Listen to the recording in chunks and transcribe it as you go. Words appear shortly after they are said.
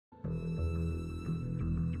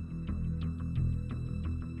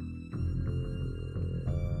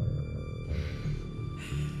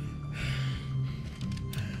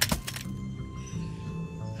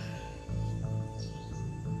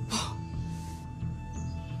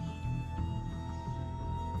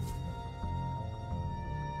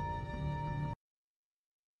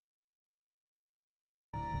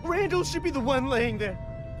Randall should be the one laying there,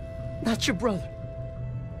 not your brother.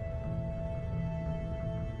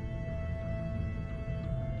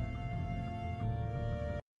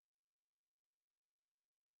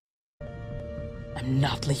 I'm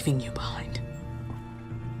not leaving you behind.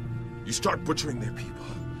 You start butchering their people,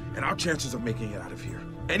 and our chances of making it out of here,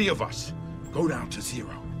 any of us, go down to 0.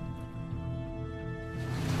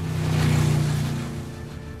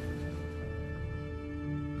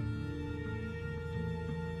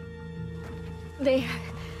 They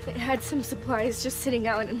had some supplies just sitting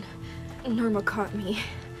out, and Norma caught me.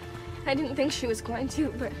 I didn't think she was going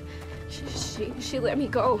to, but she let me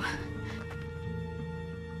go.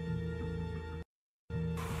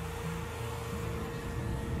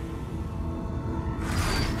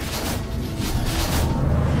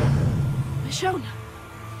 Michonne,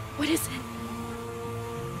 what is it?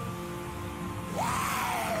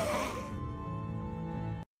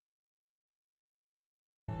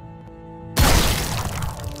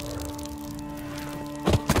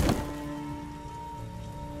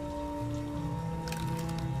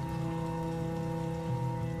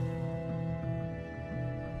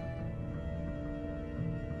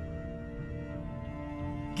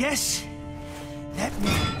 Guess that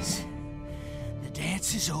means the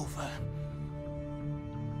dance is over.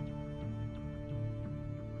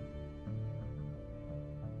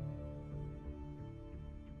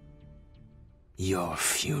 Your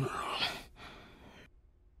funeral.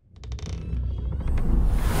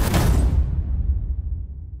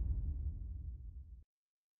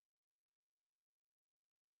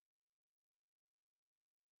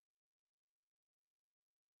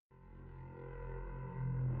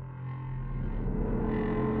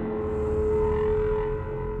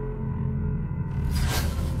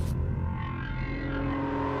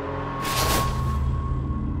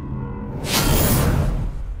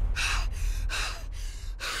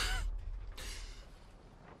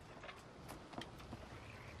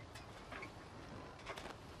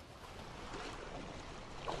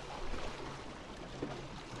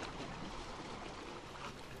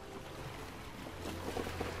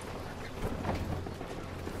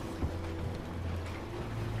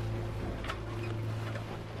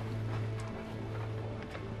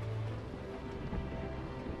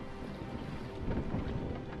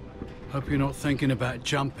 Hope you're not thinking about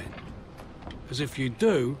jumping. Because if you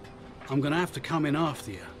do, I'm gonna have to come in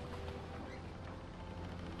after you.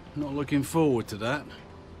 Not looking forward to that.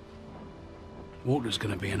 Water's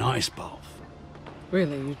gonna be an ice bath.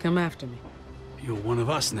 Really, you'd come after me? You're one of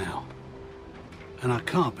us now. And I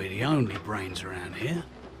can't be the only brains around here.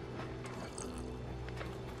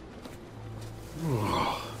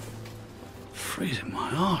 Oh, freezing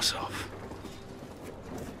my arse off.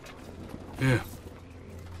 Here.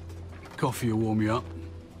 Coffee will warm you up.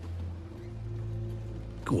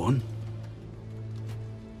 Go on.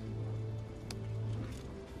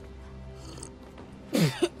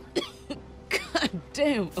 God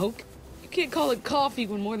damn, Oak. You can't call it coffee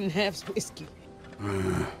when more than half's whiskey.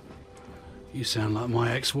 You sound like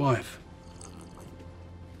my ex-wife.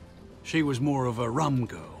 She was more of a rum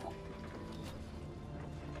girl.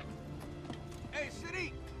 Hey,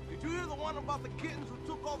 City! Did you hear the one about the kittens who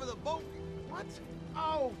took over the boat? What?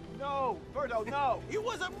 Oh, no. Birdo, no. He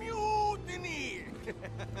was a mutiny!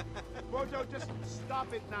 Birdo, just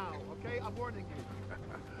stop it now, okay? I'm warning you.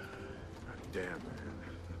 Damn, man.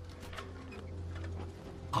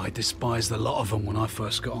 I despised the lot of them when I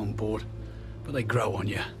first got on board, but they grow on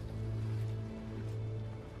you.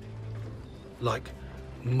 Like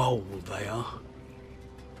mold, they are.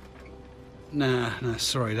 Nah,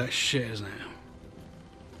 sorry, that's shit, isn't it?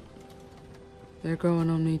 They're growing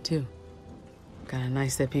on me, too. Kinda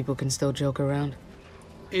nice that people can still joke around.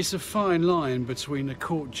 It's a fine line between the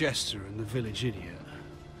court jester and the village idiot.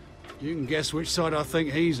 You can guess which side I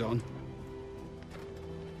think he's on.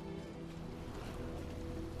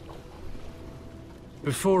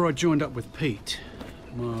 Before I joined up with Pete,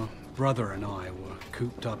 my brother and I were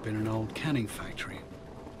cooped up in an old canning factory.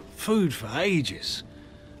 Food for ages.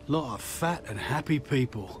 Lot of fat and happy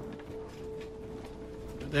people.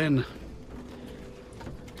 But then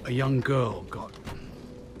a young girl got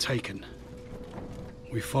taken.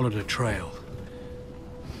 We followed a trail.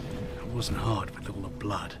 It wasn't hard with all the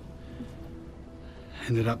blood.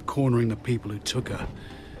 Ended up cornering the people who took her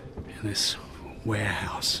in this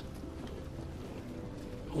warehouse.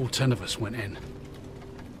 All 10 of us went in.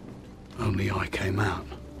 Only I came out.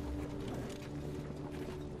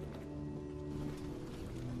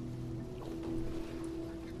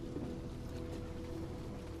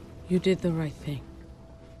 You did the right thing.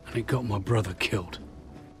 And it got my brother killed.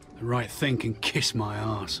 The right thing can kiss my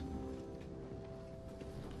ass.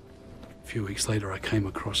 few weeks later, I came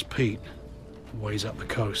across Pete, ways up the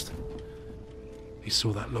coast. He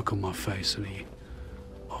saw that look on my face and he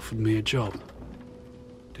offered me a job.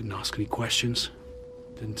 Didn't ask any questions,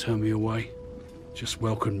 didn't turn me away, just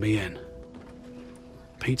welcomed me in.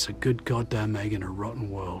 Pete's a good goddamn egg in a rotten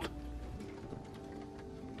world.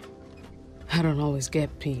 I don't always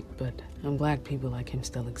get Pete, but I'm glad people like him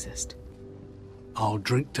still exist. I'll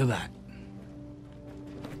drink to that.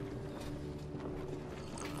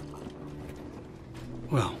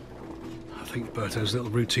 Well, I think Berto's little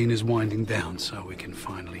routine is winding down, so we can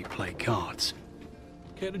finally play cards.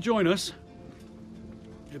 Care to join us?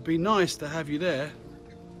 It'd be nice to have you there.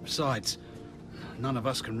 Besides, none of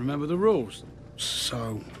us can remember the rules,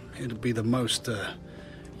 so it'd be the most,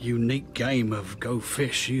 unique game of Go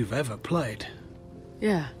Fish you've ever played.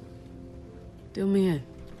 Yeah. Deal me in.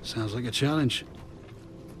 Sounds like a challenge.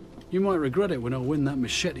 You might regret it when I win that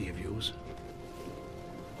machete of yours.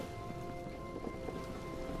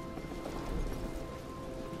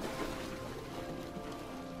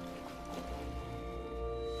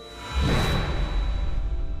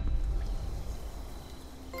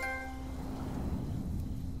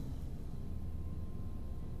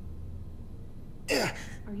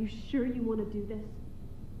 Are you sure you want to do this?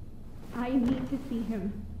 I need to see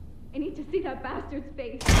him. I need to see that bastard's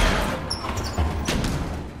face.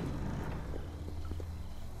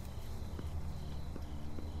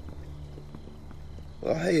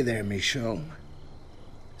 Well, hey there, Michonne.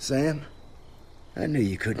 Sam, I knew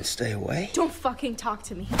you couldn't stay away. Don't fucking talk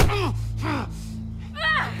to me.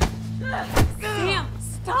 Sam,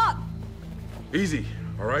 stop! Easy,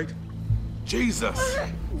 all right? Jesus!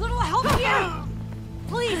 Little help here!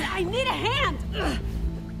 Please, I need a hand!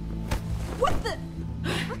 What the?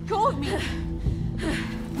 Let go of me!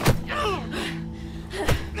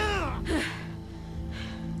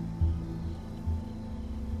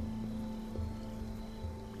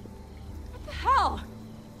 What the hell?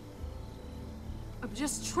 I'm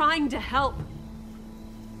just trying to help.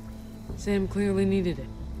 Sam clearly needed it.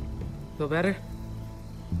 Feel better?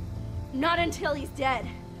 Not until he's dead.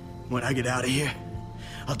 When I get out of here,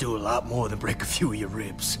 I'll do a lot more than break a few of your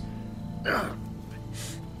ribs.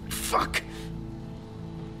 Fuck.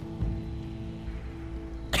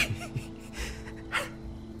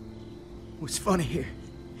 What's funny here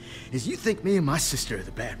is you think me and my sister are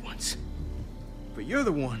the bad ones. But you're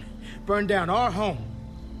the one burned down our home,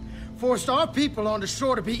 forced our people on the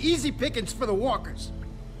shore to be easy pickings for the walkers.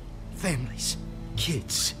 Families,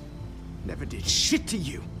 kids, never did shit to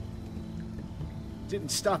you. Didn't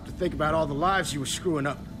stop to think about all the lives you were screwing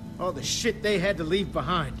up, all the shit they had to leave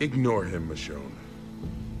behind. Ignore him, Michonne.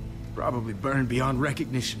 Probably burned beyond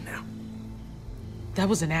recognition now. That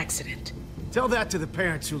was an accident. Tell that to the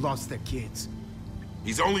parents who lost their kids.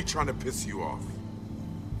 He's only trying to piss you off.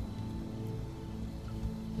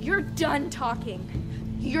 You're done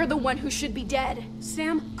talking. You're the one who should be dead.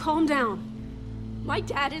 Sam, calm down. My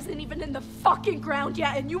dad isn't even in the fucking ground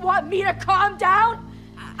yet, and you want me to calm down?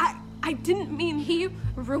 I didn't mean He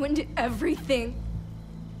ruined everything.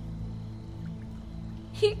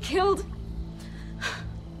 He killed...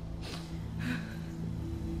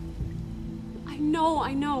 I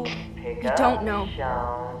know. You don't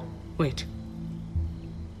know. Wait.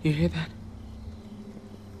 You hear that?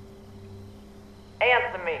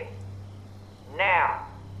 Answer me. Now.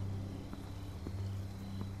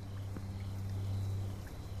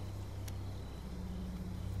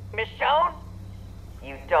 Michonne?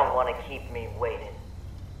 You don't want to keep me waiting.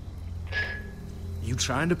 You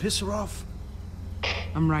trying to piss her off?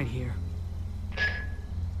 I'm right here.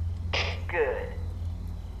 Good.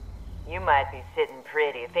 You might be sitting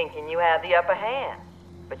pretty thinking you have the upper hand,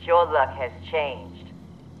 but your luck has changed.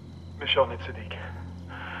 Michonne, it's Ezekiel.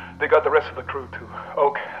 They got the rest of the crew too.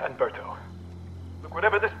 Oak and Berto. Look,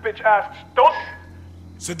 whatever this bitch asks, don't...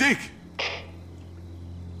 Sadiq!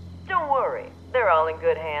 Don't worry. They're all in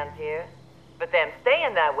good hands here. But them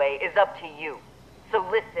staying that way is up to you. So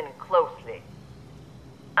listen closely.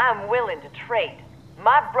 I'm willing to trade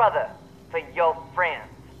my brother for your friends.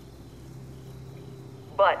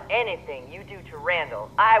 But anything you do to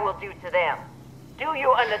Randall, I will do to them. Do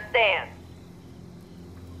you understand?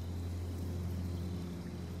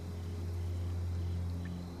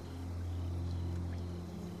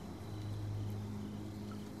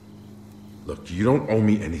 Look, you don't owe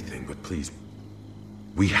me anything, but please,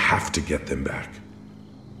 we have to get them back.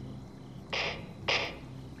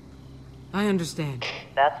 I understand.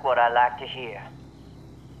 That's what I like to hear.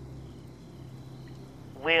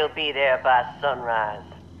 We'll be there by sunrise.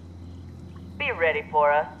 Be ready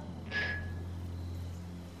for us.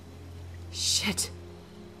 Shit.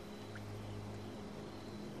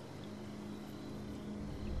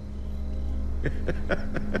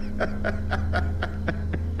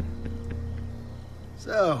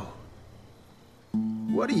 So,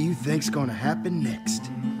 what do you think's gonna happen next?